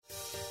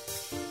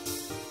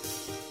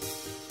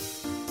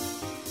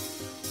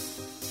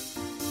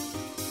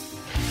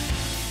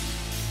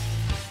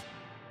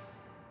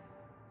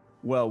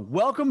Well,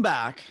 welcome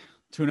back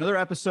to another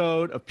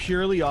episode of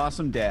Purely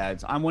Awesome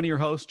Dads. I'm one of your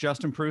hosts,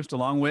 Justin Proust,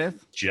 along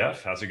with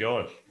Jeff. How's it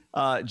going?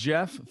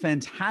 Jeff.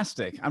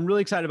 Fantastic. I'm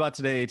really excited about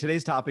today.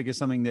 Today's topic is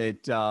something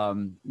that,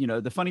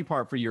 the funny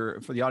part for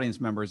the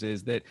audience members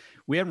is that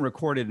we haven't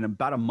recorded in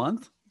about a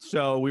month.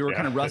 So we were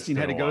kind of rusty and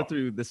had to go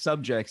through the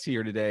subjects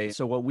here today.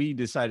 So what we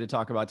decided to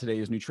talk about today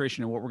is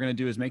nutrition. And what we're going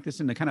to do is make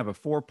this into kind of a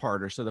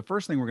four-parter. So the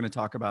first thing we're going to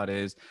talk about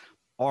is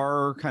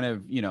our kind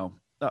of,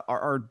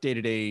 our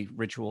day-to-day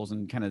rituals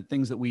and kind of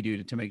things that we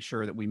do to make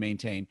sure that we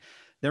maintain.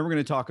 Then we're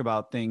going to talk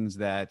about things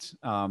that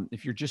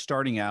if you're just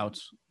starting out,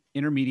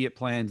 intermediate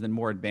plans, then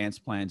more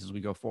advanced plans as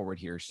we go forward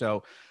here.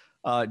 So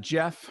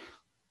Jeff,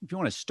 if you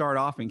want to start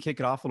off and kick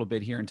it off a little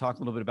bit here and talk a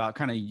little bit about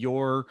kind of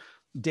your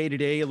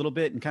day-to-day a little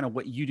bit and kind of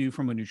what you do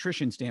from a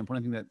nutrition standpoint,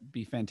 I think that'd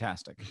be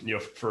fantastic.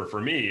 For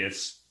me,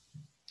 it's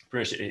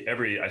pretty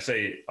much I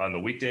say on the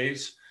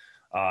weekdays,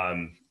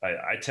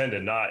 I tend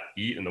to not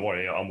eat in the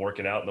morning. I'm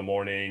working out in the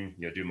morning,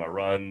 do my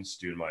runs,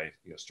 do my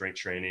strength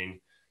training,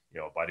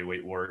 body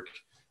weight work.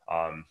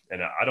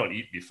 And I don't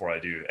eat before I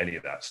do any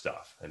of that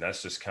stuff. And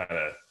that's just kind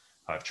of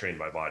how I've trained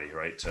my body,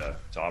 right, to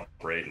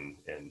operate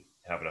and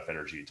have enough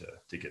energy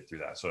to get through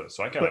that. So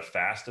I kind of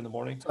fast in the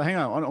morning. So hang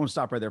on, I want to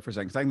stop right there for a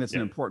second, because I think that's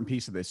an important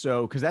piece of this.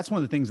 So, because that's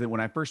one of the things that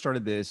when I first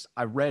started this,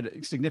 I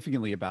read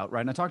significantly about,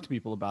 right? And I talked to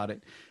people about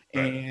it,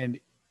 and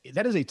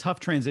that is a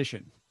tough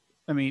transition.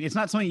 I mean, it's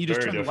not something you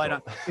just turn the light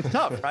on. It's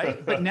tough,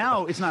 right? But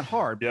now it's not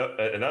hard. Yep.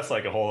 And that's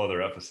like a whole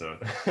other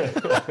episode.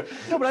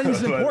 No, but I think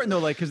it's important though,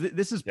 like, because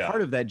this is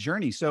part of that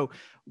journey. So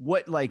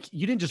what, like,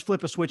 you didn't just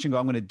flip a switch and go,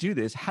 I'm going to do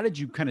this. How did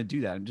you kind of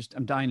do that?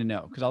 I'm dying to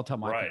know, because I'll tell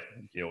my right.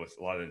 With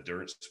a lot of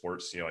endurance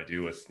sports, I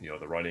do with,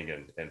 the running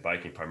and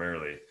biking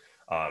primarily.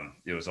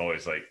 It was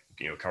always like,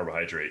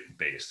 carbohydrate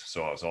based.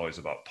 So I was always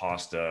about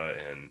pasta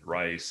and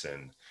rice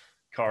and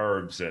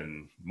carbs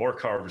and more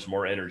carbs,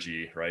 more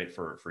energy, right?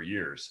 For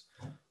years.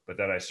 But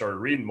then I started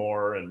reading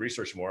more and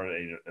researching more,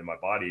 and my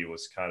body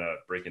was kind of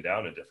breaking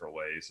down in different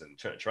ways, and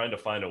trying to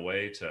find a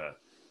way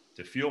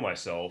to fuel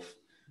myself,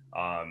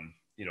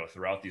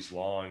 throughout these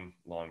long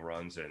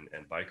runs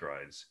and bike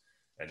rides.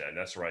 And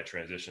that's where I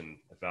transitioned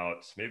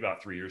maybe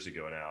about 3 years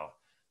ago now,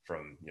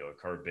 from,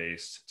 carb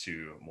based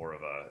to more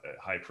of a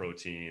high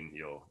protein,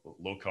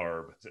 low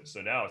carb.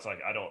 So now it's like,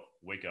 I don't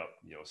wake up,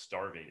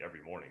 starving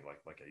every morning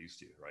like I used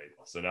to. Right.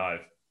 So now I've,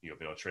 been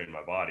able to train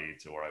my body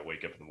to where I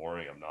wake up in the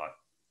morning, I'm not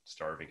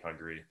starving,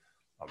 hungry.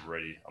 I'm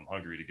ready. I'm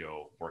hungry to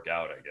go work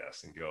out, I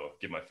guess, and go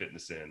get my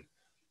fitness in,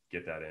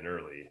 get that in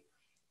early,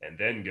 and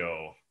then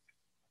go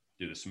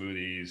do the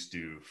smoothies,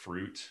 do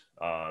fruit,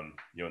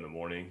 in the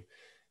morning.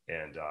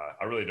 And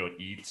I really don't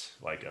eat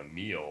like a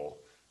meal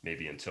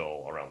maybe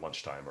until around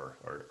lunchtime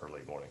or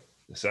late morning.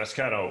 So that's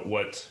kind of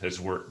what has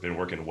been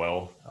working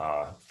well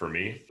for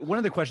me. One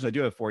of the questions I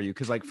do have for you,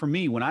 because like for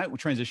me, when I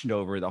transitioned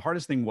over, the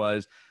hardest thing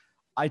was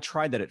I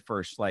tried that at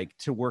first, like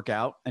to work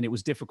out, and it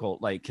was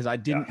difficult, like, because I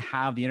didn't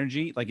have the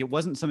energy. Like, it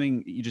wasn't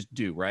something you just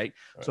do, right?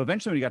 So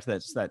eventually when we got to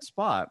that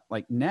spot,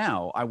 like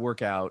now I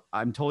work out,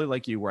 I'm totally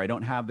like you, where I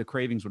don't have the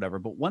cravings, whatever.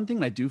 But one thing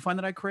that I do find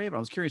that I crave, I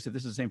was curious if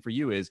this is the same for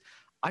you, is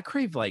I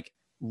crave like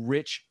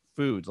rich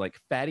foods, like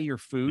fattier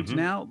foods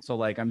now. So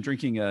like I'm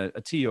drinking a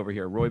tea over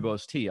here,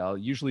 Rooibos tea. I'll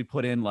usually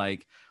put in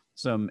like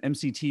some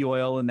MCT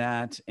oil in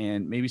that,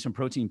 and maybe some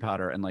protein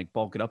powder, and like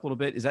bulk it up a little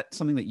bit. Is that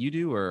something that you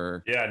do,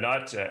 or? Yeah,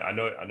 not. I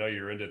know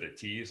you're into the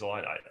teas a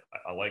lot.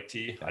 I like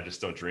tea. I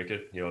just don't drink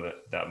it,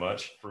 that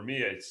much. For me,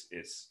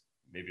 it's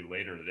maybe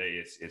later in the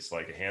day. It's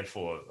like a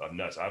handful of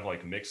nuts. I have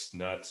like mixed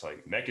nuts,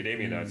 like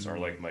macadamia nuts are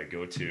like my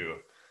go-to.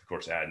 Of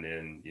course, adding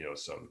in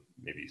some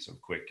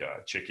quick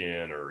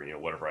chicken or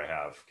whatever I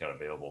have kind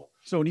of available.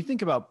 So when you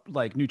think about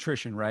like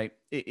nutrition, right?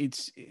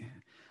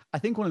 I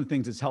think one of the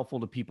things that's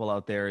helpful to people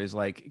out there is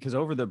like, because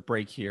over the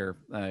break here,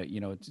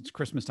 it's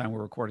Christmas time.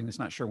 We're recording this.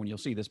 Not sure when you'll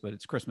see this, but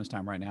it's Christmas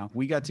time right now.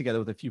 We got together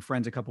with a few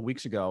friends a couple of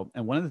weeks ago,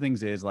 and one of the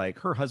things is like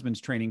her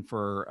husband's training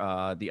for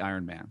the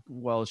Ironman.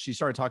 Well, she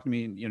started talking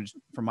to me, just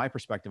from my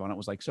perspective on it,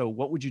 was like, so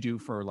what would you do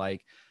for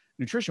like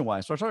nutrition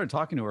wise? So I started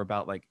talking to her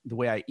about like the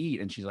way I eat,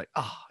 and she's like,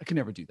 oh, I could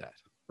never do that,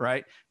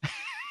 right?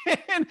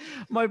 And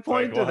my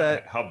point to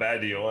that, how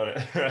bad do you want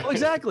it? Well,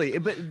 exactly.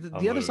 But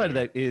the other side of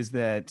that is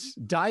that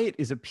diet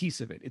is a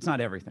piece of it. It's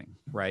not everything,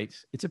 right?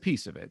 It's a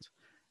piece of it.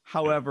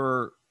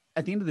 However,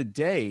 at the end of the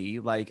day,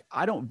 like,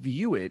 I don't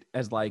view it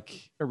as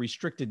like a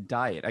restricted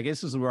diet. I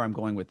guess this is where I'm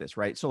going with this,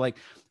 right? So like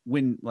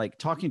when like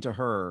talking to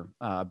her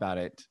about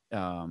it,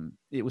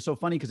 it was so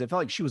funny because it felt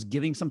like she was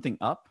giving something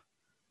up.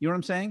 You know what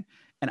I'm saying?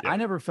 And I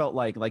never felt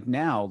like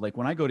now, like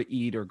when I go to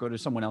eat or go to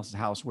someone else's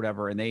house,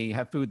 whatever, and they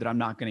have food that I'm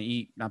not going to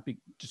eat,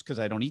 just because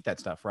I don't eat that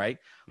stuff, right?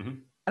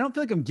 I don't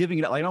feel like I'm giving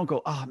it up. Like, I don't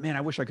go, oh man,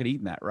 I wish I could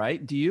eat that,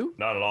 right? Do you?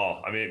 Not at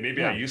all. I mean,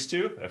 maybe I used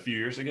to a few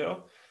years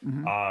ago,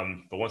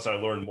 but once I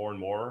learned more and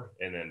more,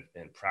 and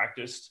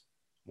practiced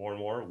more and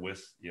more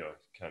with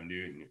kind of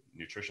new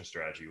nutrition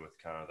strategy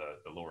with kind of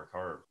the lower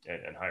carb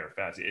and higher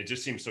fats, it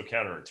just seems so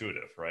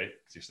counterintuitive, right?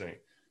 Because you're saying,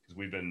 because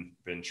we've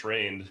been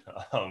trained.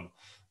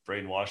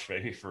 Brainwashed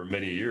maybe for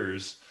many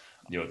years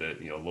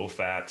low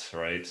fat,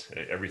 right?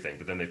 Everything.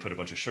 But then they put a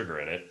bunch of sugar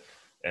in it.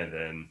 And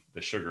then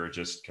the sugar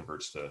just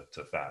converts to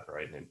fat,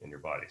 right, in your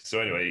body.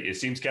 So anyway, it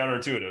seems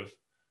counterintuitive,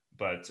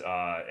 but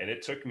and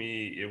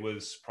it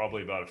was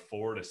probably about a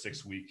 4 to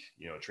 6 week,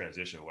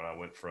 transition when I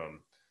went from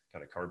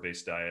kind of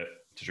carb-based diet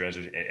to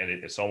transition. And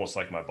it's almost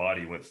like my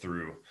body went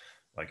through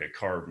like a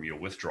carb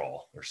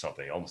withdrawal or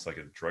something, almost like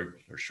a drug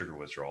or sugar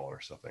withdrawal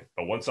or something.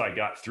 But once I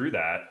got through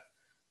that,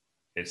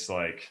 it's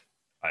like,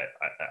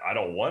 I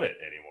don't want it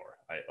anymore.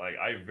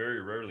 I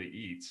very rarely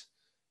eat.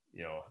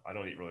 I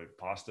don't eat really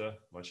pasta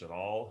much at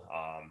all.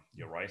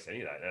 Rice,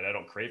 any of that, and I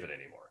don't crave it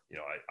anymore.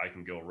 I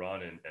can go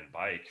run and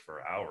bike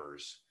for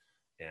hours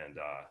and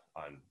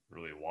on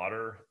really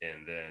water,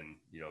 and then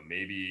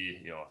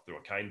maybe throw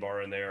a Kind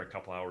bar in there a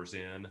couple hours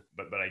in.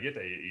 But I get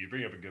that you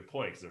bring up a good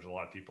point, because there's a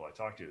lot of people I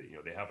talk to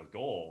that they have a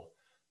goal,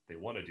 they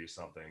want to do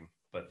something,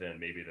 but then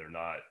maybe they're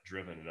not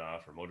driven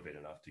enough or motivated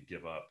enough to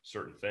give up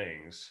certain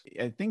things.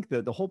 I think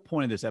the whole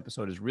point of this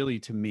episode is really,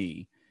 to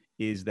me,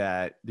 is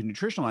that the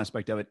nutritional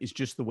aspect of it is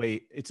just the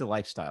way it's a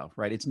lifestyle,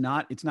 right? It's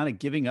not a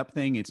giving up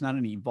thing. It's not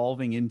an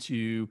evolving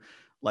into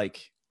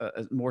like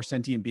a more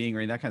sentient being or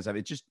any of that kind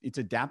of stuff. It's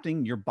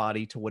adapting your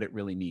body to what it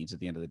really needs at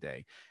the end of the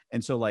day.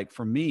 And so like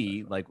for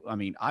me,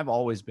 I've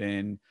always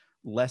been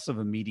less of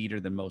a meat eater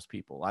than most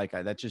people.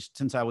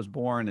 Since I was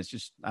born, it's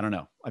just, I don't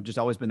know. I've just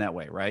always been that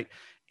way. Right.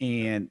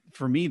 And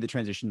for me, the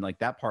transition, like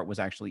that part was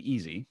actually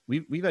easy.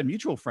 We've had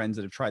mutual friends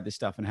that have tried this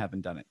stuff and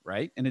haven't done it.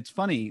 Right. And it's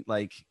funny,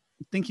 like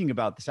thinking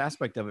about this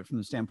aspect of it from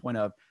the standpoint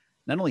of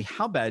not only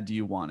how bad do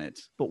you want it,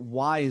 but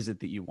why is it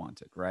that you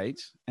want it,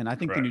 right? And I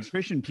think the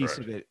nutrition piece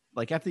of it,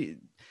 like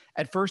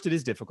at first it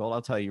is difficult,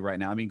 I'll tell you right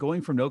now. I mean,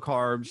 going from no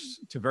carbs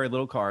to very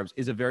little carbs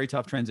is a very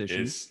tough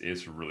transition.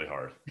 It's really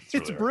hard. It's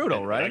really brutal,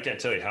 hard. Right? And I can't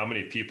tell you how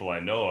many people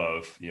I know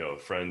of,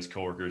 friends,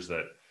 coworkers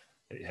that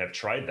have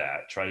tried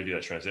to do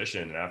that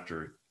transition, and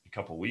after a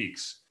couple of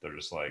weeks, they're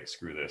just like,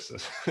 screw this.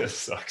 This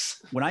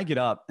sucks. When I get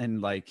up,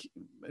 and like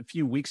a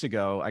few weeks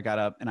ago, I got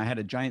up and I had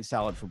a giant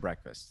salad for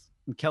breakfast.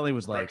 And Kelly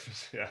was like,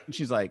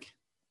 she's like,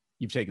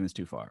 you've taken this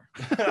too far.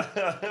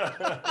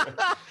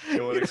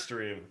 Going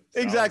extreme.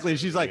 Exactly.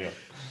 She's like,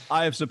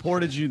 I have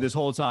supported you this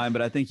whole time,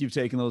 but I think you've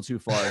taken a little too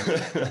far.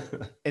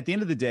 At the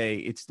end of the day,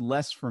 it's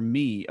less for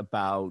me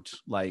about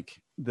like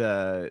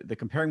the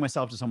comparing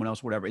myself to someone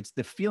else, whatever. It's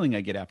the feeling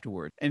I get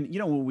afterward. And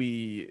when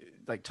we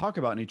like talk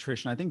about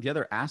nutrition, I think the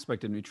other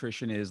aspect of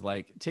nutrition is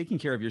like taking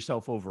care of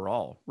yourself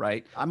overall,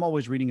 right? I'm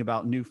always reading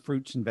about new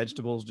fruits and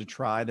vegetables to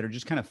try that are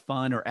just kind of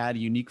fun or add a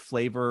unique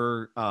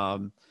flavor,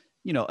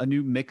 a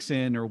new mix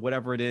in or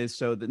whatever it is.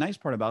 So the nice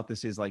part about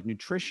this is like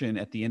nutrition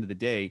at the end of the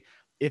day,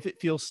 if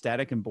it feels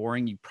static and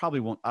boring, you probably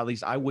won't, at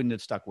least I wouldn't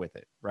have stuck with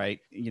it. Right.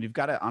 You've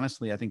got to,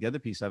 honestly, I think the other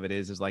piece of it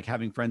is like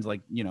having friends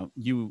like,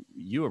 you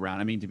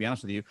around. I mean, to be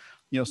honest with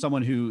you,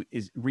 someone who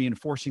is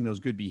reinforcing those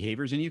good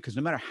behaviors in you, because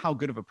no matter how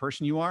good of a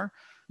person you are,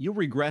 you'll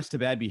regress to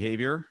bad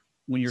behavior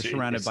when you're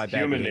surrounded by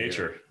bad human behavior.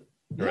 Nature.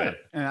 Yeah. Right.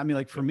 And I mean,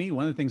 like for me,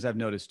 one of the things I've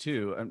noticed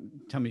too,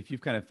 tell me if you've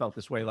kind of felt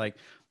this way, like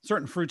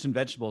certain fruits and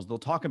vegetables, they'll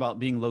talk about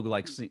being low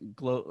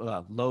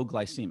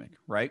glycemic,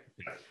 right?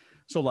 Yeah.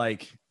 So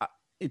like,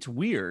 it's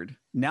weird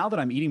now that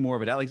I'm eating more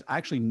of it. I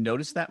actually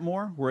notice that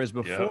more. Whereas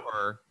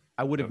before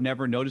I would have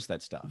never noticed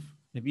that stuff.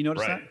 Have you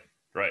noticed that?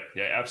 Right.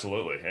 Yeah,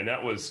 absolutely. And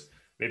that was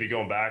maybe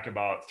going back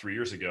about 3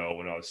 years ago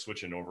when I was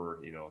switching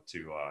over,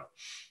 to,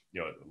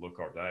 low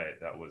carb diet.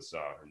 That was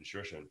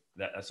nutrition.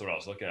 That's what I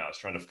was looking at. I was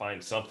trying to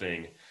find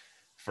something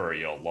for,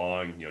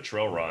 long,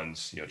 trail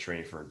runs,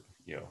 training for,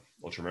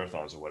 ultra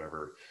marathons or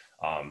whatever,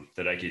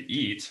 that I could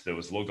eat that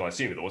was low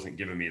glycemic, that wasn't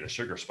giving me the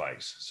sugar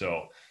spikes.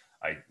 So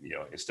I,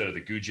 instead of the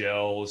goo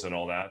gels and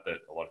all that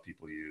a lot of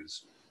people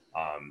use,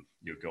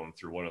 going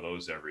through one of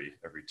those every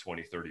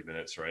 20, 30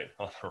 minutes, right,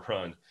 on a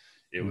run,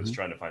 it was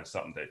trying to find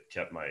something that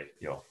kept my,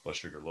 blood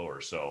sugar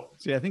lower. So,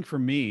 I think for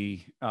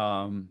me,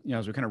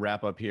 as we kind of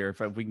wrap up here,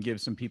 if we can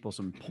give some people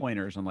some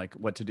pointers on like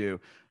what to do.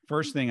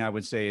 First thing I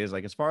would say is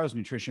like, as far as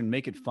nutrition,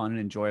 make it fun and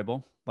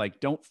enjoyable. Like,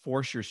 don't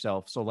force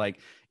yourself. So like,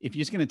 if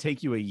it's going to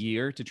take you a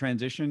year to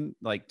transition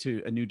like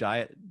to a new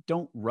diet,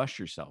 don't rush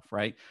yourself,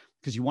 right?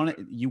 Because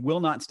you will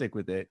not stick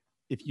with it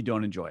if you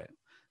don't enjoy it.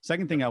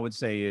 Second thing I would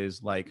say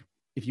is like,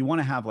 if you want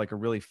to have like a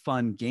really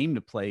fun game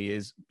to play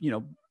is,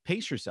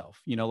 pace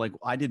yourself, like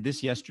I did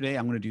this yesterday,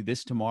 I'm going to do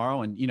this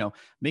tomorrow, and,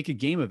 make a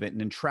game of it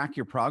and then track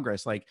your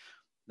progress. Like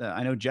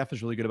I know Jeff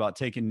is really good about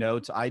taking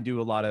notes. I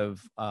do a lot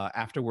of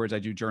afterwards, I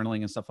do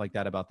journaling and stuff like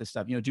that about this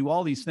stuff, do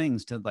all these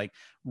things to like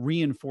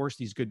reinforce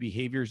these good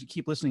behaviors.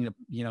 Keep listening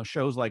to,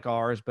 shows like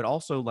ours, but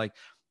also like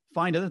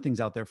find other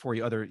things out there for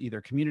you, other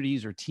either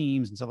communities or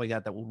teams and stuff like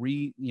that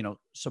will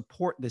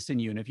support this in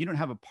you. And if you don't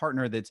have a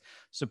partner that's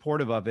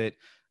supportive of it,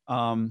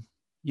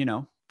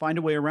 find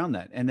a way around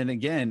that. And then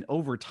again,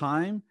 over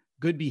time,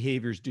 good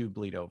behaviors do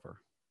bleed over.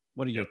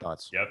 What are your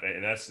thoughts? Yep.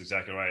 And that's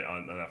exactly right.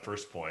 On that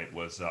first point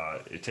was,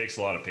 it takes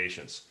a lot of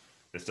patience.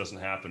 This doesn't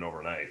happen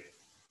overnight.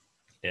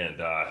 And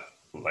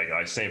like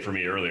I was saying for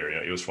me earlier,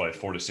 it was probably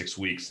 4 to 6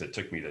 weeks that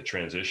took me to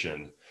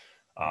transition,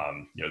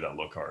 that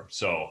low carb.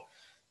 So,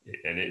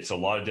 and it's a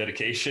lot of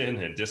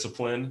dedication and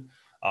discipline.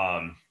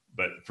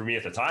 But for me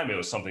at the time, it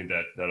was something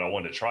that I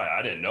wanted to try.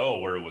 I didn't know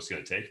where it was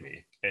going to take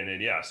me. And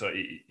then, yeah, so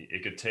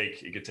it could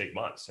take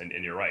months. And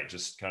you're right.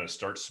 Just kind of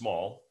start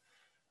small.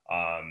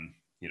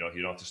 You know,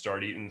 you don't have to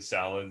start eating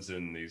salads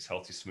and these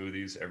healthy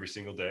smoothies every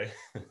single day.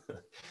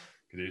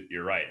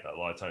 You're right. A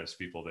lot of times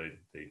people,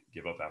 they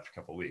give up after a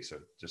couple of weeks. So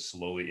just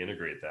slowly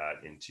integrate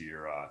that into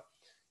your,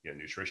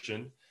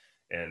 nutrition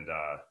and,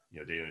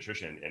 daily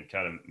nutrition, and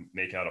kind of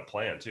make out a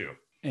plan too.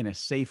 In a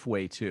safe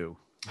way too.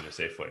 In a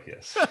safe way,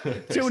 yes.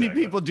 Too many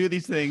people do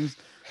these things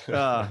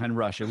and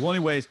rush it. Well,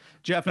 anyways,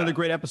 Jeff, another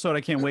great episode.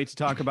 I can't wait to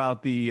talk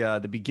about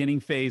the beginning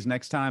phase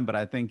next time, but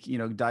I think,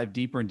 dive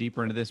deeper and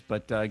deeper into this.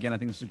 But again, I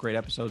think this is a great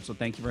episode. So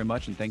thank you very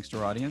much. And thanks to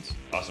our audience.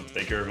 Awesome.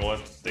 Thank you, everyone.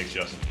 Thanks,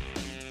 Justin.